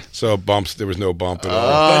link. So bumps. There was no bump at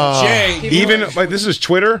all. But Jay, even like this is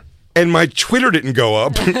Twitter, and my Twitter didn't go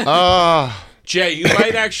up. Jay, you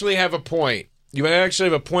might actually have a point. You might actually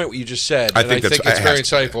have a point what you just said. I think it's very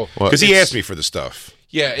insightful. Because he asked me for the stuff.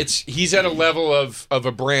 Yeah, he's at a level of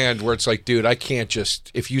a brand where it's like, dude, I can't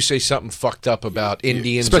just, if you say something fucked up about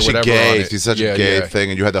Indians Especially or whatever on gays. it, He's such a gay thing,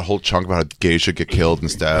 and you had that whole chunk about how gays should get killed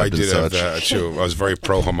and stabbed I and did such. have that too. I was very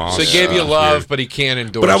pro Hamas. So he gave you love, but he can't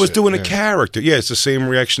endorse it. But I was doing a character. Yeah, it's the same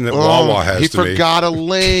reaction that Wawa has he to me. He forgot a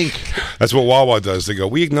link. That's what Wawa does. They go,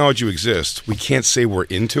 we acknowledge you exist. We can't say we're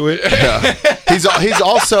into it. He's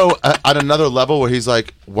also at another level where he's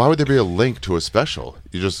like, why would there be a link to a special?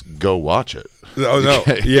 You just go watch it. Oh no!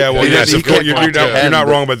 Yeah, well, yes, of course, you're not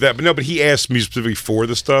wrong about that. But no, but he asked me specifically for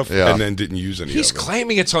the stuff, and then didn't use any. He's of it.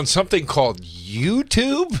 claiming it's on something called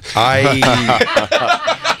YouTube.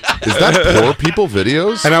 Is that poor people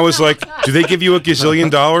videos? And I was like, do they give you $1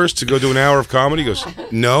 gazillion to go do an hour of comedy? He goes,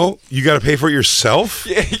 no, you got to pay for it yourself.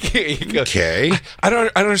 Okay. I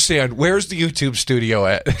don't understand. Where's the YouTube studio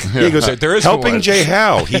at? He goes, there is Helping one. Jay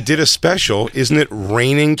Howe. He did a special. Isn't it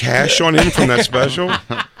raining cash on him from that special?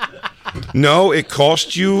 No, it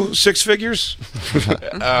cost you 6 figures.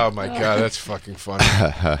 Oh my God, that's fucking funny.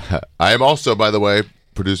 I am also, by the way,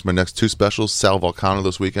 produced my next 2 specials, Sal Volcano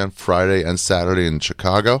this weekend, Friday and Saturday in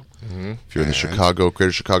Chicago. If you're in the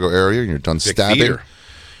greater Chicago area and you're done Vic stabbing, Theater.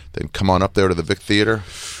 then come on up there to the Vic Theater,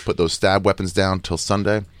 put those stab weapons down till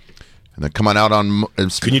Sunday, and then come on out on...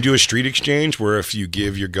 Can you do a street exchange where if you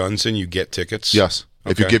give your guns in, you get tickets? Yes.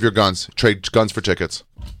 If you give your guns, trade guns for tickets.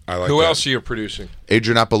 I like Who that. else are you producing?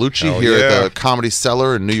 Adrian Appalucci here at the Comedy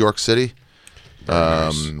Cellar in New York City.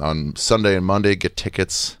 Nice. On Sunday and Monday, get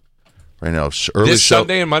tickets. Right now, early This show.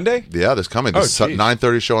 Sunday and Monday? Yeah, this coming. Oh, This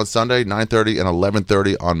 9:30 show on Sunday, 9:30 and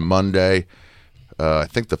 11:30 on Monday. I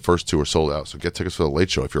think the first 2 are sold out, so get tickets for the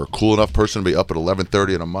late show. If you're a cool enough person to be up at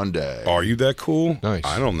 11:30 on a Monday. Are you that cool? Nice.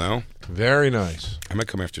 I don't know. Very nice. I might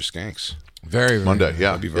come after Skanks. Very Monday, nice. yeah.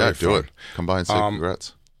 That'd be very do fun. it. Come by and say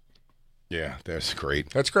congrats. Yeah, that's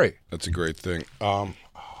great. That's great. That's a great thing. I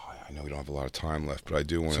know we don't have a lot of time left, but I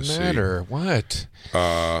do want to What's see. the matter? What?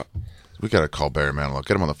 We got to call Barry Manilow.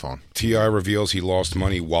 Get him on the phone. T.I. reveals he lost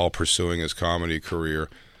money while pursuing his comedy career.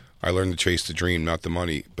 I learned to chase the dream, not the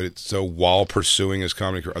money. But it's so while pursuing his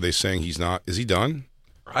comedy career, are they saying he's not? Is he done?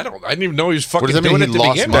 I didn't even know he was fucking does that mean doing he it to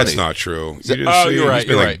lost begin money? with. That's not true. You're right.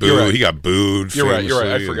 You're right. You're right. He got booed. You're right. I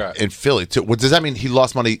famously. forgot. In Philly, too. What, does that mean he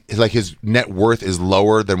lost money, like his net worth is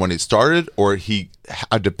lower than when he started, or he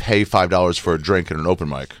had to pay $5 for a drink at an open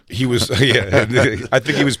mic? He was, yeah. I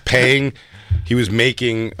think he was paying. He was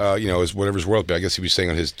making, his whatever his world. But I guess he was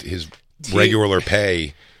saying on his regular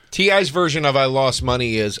pay. T.I.'s version of I lost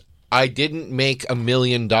money is I didn't make $1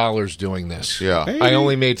 million doing this. Yeah, I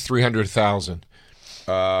only made $300,000.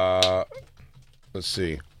 Let's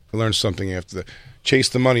see. I learned something after the chase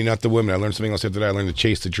the money, not the women. I learned something else after that. I learned to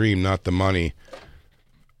chase the dream, not the money.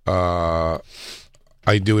 I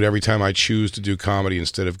do it every time I choose to do comedy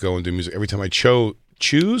instead of go and do music. Every time I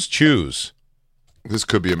choose. This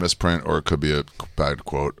could be a misprint or it could be a bad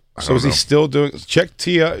quote. So is he still doing? Check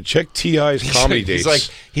T.I.'s comedy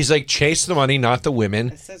dates. He's like chase the money, not the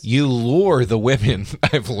women. You lure the women.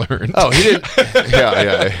 I've learned. Oh, he didn't.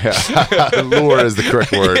 Yeah. Lure is the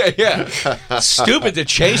correct word. Yeah. Stupid to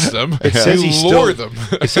chase them. It says you lure them.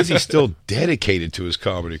 It says he's still dedicated to his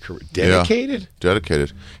comedy career. Dedicated? Yeah,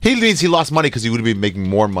 dedicated. He means he lost money because he would be making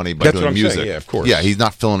more money by That's doing what I'm music. saying. Yeah, of course. Yeah, he's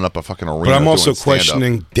not filling up a fucking arena. But I'm also doing stand-up.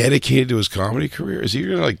 questioning dedicated to his comedy career. Is he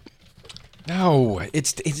gonna like? No,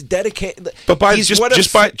 it's dedicated. But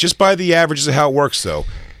just by the averages of how it works, though,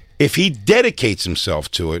 if he dedicates himself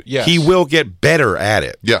to it, Yes. he will get better at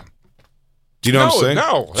it. Yeah. Do you know what I'm saying?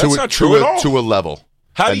 No, that's not true at all. To a level.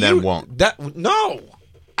 How and do then you? won't. No,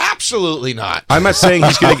 absolutely not. I'm not saying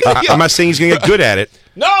he's gonna. I'm not saying he's gonna get good at it.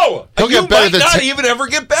 No, He'll you get better might than not even ever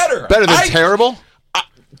get better. Better than terrible?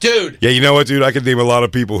 Dude. Yeah, you know what, dude? I can name a lot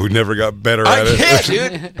of people who never got better at it. I can't,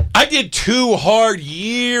 dude. I did 2 hard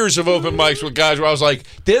years of open mics with guys where I was like,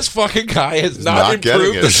 this fucking guy has not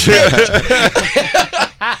improved the shit.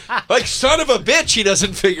 Like, son of a bitch, he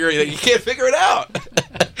doesn't figure it out. You can't figure it out.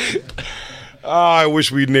 I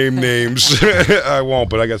wish we'd name names. I won't,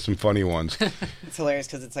 but I got some funny ones. It's hilarious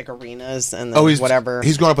because it's like arenas and then whatever.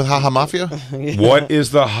 He's going up with Haha Mafia? What is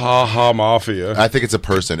the Haha Mafia? I think it's a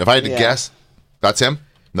person. If I had to guess, that's him?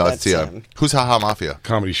 No, that's T.I. Who's Haha Mafia?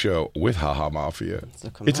 Comedy show with Haha Mafia.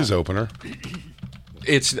 It's his opener.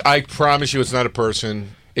 I promise you, it's not a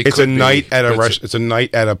person. It's a night at a It's a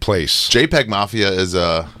night at a place. JPEG Mafia is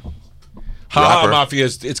a Haha Mafia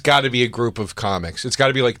it's got to be a group of comics. It's got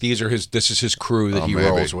to be like this is his crew that he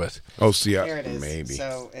rolls with. Oh, see, Here it is. maybe.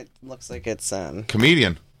 So it looks like it's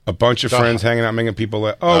comedian. A bunch of friends hanging out, making people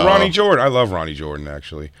laugh. Oh, Ronnie Jordan. I love Ronnie Jordan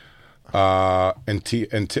actually. Oh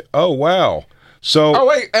wow. So, oh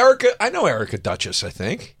wait, Erica. I know Erica Duchess. I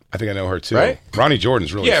think I know her too. Right? Ronnie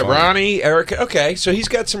Jordan's really funny. Ronnie, Erica. Okay, so he's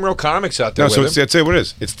got some real comics out there. No, so with him. I'd say what it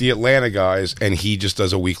is. It's the Atlanta guys, and he just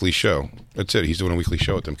does a weekly show. That's it. He's doing a weekly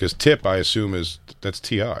show with them because Tip, I assume, that's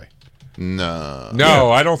T.I.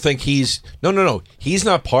 No, I don't think he's. No. He's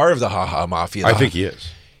not part of the Haha Mafia. I think he is.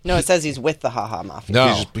 No, it says he's with the Haha Mafia.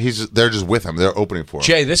 No, they're just with him. They're opening for him.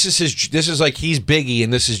 Jay, this is like he's Biggie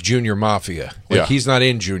and this is Junior Mafia. Like he's not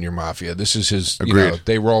in Junior Mafia. This is his. Agreed.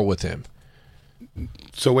 They roll with him.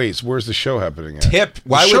 So wait, where's the show happening at? Tip.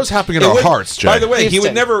 The show's happening in our hearts, Jay. By the way,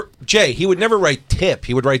 Houston. he would never write Tip.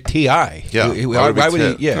 He would write T.I. Yeah. Why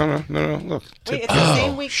would he? Yeah. No. Look. Wait, it's the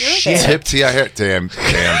same week you're there. Tip T.I. here. Damn,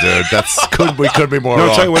 dude. We could be more wrong.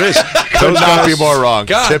 No, I'll tell you what it is. Could not be more wrong.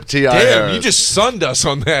 God Tip T.I. damn, Harris. you just sunned us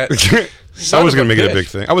on that. I was going to make it a big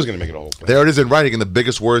thing. I was going to make it a whole thing. There it is in writing in the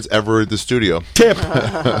biggest words ever in the studio. Tip.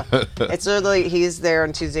 It's literally he's there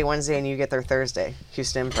on Tuesday, Wednesday, and you get there Thursday.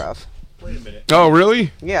 Houston Improv. Wait a minute. Oh,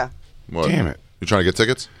 really? Yeah. What? Damn it. You trying to get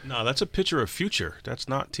tickets? No, that's a picture of Future. That's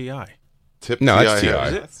not T.I. Tip No, T.I. that's T.I.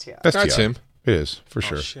 Harris. That's T.I. That's T.I. him. It is, for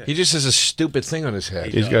sure. Shit. He just has a stupid thing on his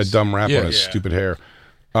head. He's got a dumb wrap Yeah. on his stupid hair.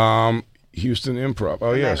 Houston Improv.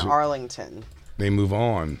 Oh, And yeah. then Arlington. They move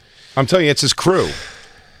on. I'm telling you, it's his crew.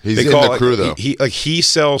 He's They in call the it- crew, though. He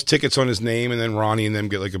sells tickets on his name, and then Ronnie and them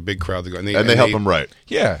get like a big crowd to go. And they help him write.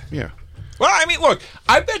 Yeah. Yeah. Well, I mean, look,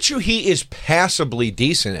 I bet you he is passably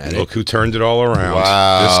decent at it. Look who turned it all around.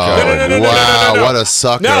 Wow. This guy. No. What a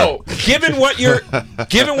sucker. No, given what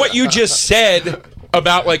you just said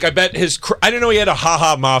about, like, I bet I didn't know he had a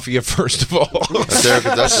Haha Mafia, first of all.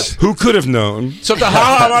 Who could have known? So if the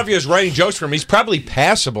Haha Mafia is writing jokes for him, he's probably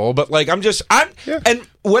passable, but, like, and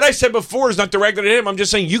what I said before is not directed at him. I'm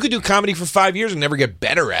just saying you could do comedy for 5 years and never get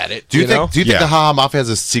better at it. Do you know? think the Haha Mafia has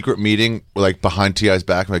a secret meeting like behind T.I.'s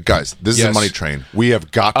back? Like, guys, this is a money train. We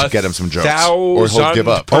have got to get him some jokes, or he'll give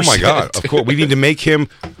up. Oh my God! Of course, we need to make him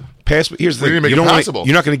pass. Here's the We need to thing: make him passable.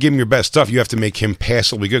 you're not going to give him your best stuff. You have to make him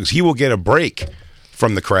passably good because he will get a break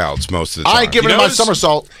from the crowds most of the time. I give him my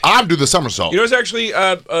somersault. I'm do the somersault. You know, it's actually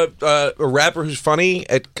a rapper who's funny.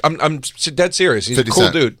 I'm dead serious. He's a 50 cool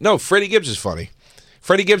Cent. dude. No, Freddie Gibbs is funny.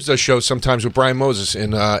 Freddie Gibbs does shows sometimes with Brian Moses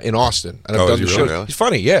in Austin, and I've Oh, done is he the really? shows. He's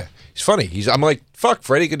funny. Yeah, he's funny. I'm like, fuck,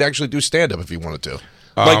 Freddie could actually do stand up if he wanted to.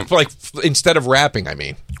 Like instead of rapping, I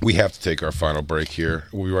mean. We have to take our final break here.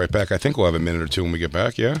 We'll be right back. I think we'll have a minute or two when we get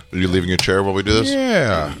back. Yeah. Are you leaving your chair while we do this?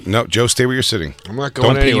 Yeah. No, Joe, stay where you're sitting. I'm not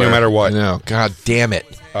going Don't pee anywhere. no matter what. No, God damn it.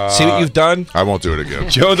 See what you've done? I won't do it again.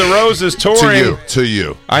 Joe DeRosa is touring. To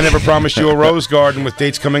you. I Never Promised You a Rose Garden with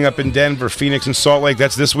dates coming up in Denver, Phoenix, and Salt Lake.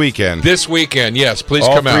 That's this weekend. This weekend, yes. Please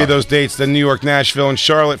all come out. three of those dates, then New York, Nashville, and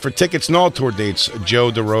Charlotte. For tickets and all tour dates,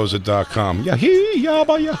 joederosa.com.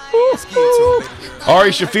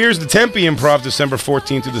 Ari Shaffir's the Tempe Improv, December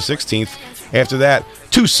 14th through the 16th. After that,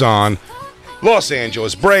 Tucson, Los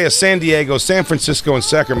Angeles, Brea, San Diego, San Francisco, and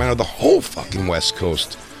Sacramento, the whole fucking West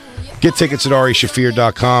Coast. Get tickets at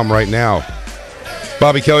arishafir.com right now.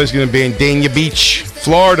 Bobby Kelly's going to be in Dania Beach,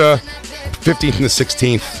 Florida, 15th and the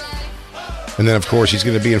 16th. And then, of course, he's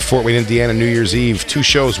going to be in Fort Wayne, Indiana, New Year's Eve. 2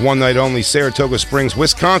 shows, one night only, Saratoga Springs,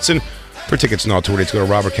 Wisconsin. For tickets and all tour dates, go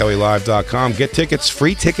to robertkellylive.com. Get tickets,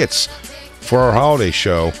 free tickets for our holiday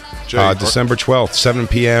show, December 12th, 7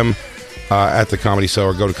 p.m. At the Comedy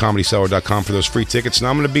Cellar. Go to comedycellar.com for those free tickets. And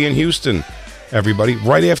I'm going to be in Houston, everybody,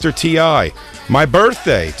 right after T.I. My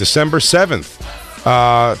birthday, December 7th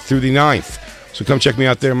through the 9th. So come check me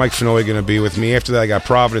out there. Mike Fenoy going to be with me. After that, I got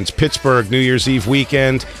Providence, Pittsburgh, New Year's Eve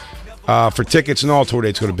weekend. For tickets and all tour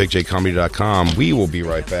dates, go to bigjcomedy.com. We will be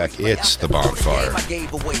right back. It's The Bonfire.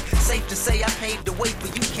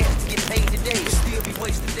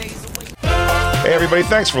 Hey, everybody,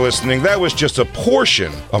 thanks for listening. That was just a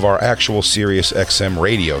portion of our actual Sirius XM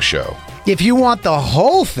radio show. If you want the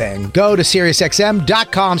whole thing, go to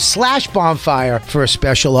SiriusXM.com/bonfire for a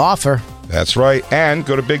special offer. That's right. And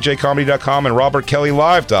go to bigjcomedy.com and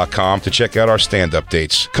robertkellylive.com to check out our stand-up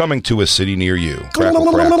dates coming to a city near you.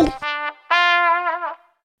 Crackle, crackle.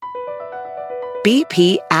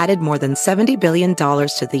 BP added more than $70 billion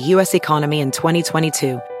to the U.S. economy in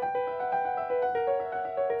 2022.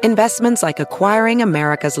 Investments like acquiring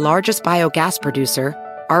America's largest biogas producer,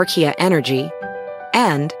 Archaea Energy,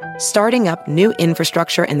 and starting up new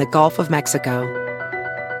infrastructure in the Gulf of Mexico.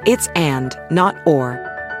 It's and, not or.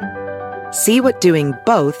 See what doing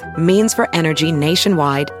both means for energy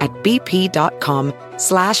nationwide at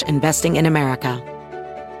bp.com/investing in America.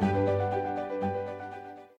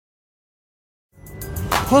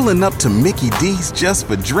 Pulling up to Mickey D's just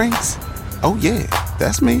for drinks? Oh yeah,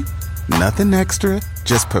 that's me. Nothing extra,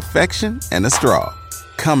 just perfection and a straw.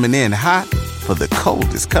 Coming in hot for the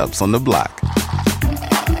coldest cups on the block.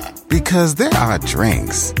 Because there are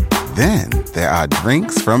drinks. Then there are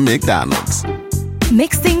drinks from McDonald's.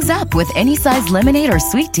 Mix things up with any size lemonade or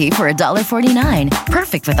sweet tea for $1.49.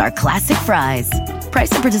 Perfect with our classic fries.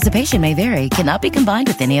 Price and participation may vary. Cannot be combined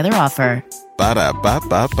with any other offer.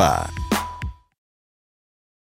 Ba-da-ba-ba-ba.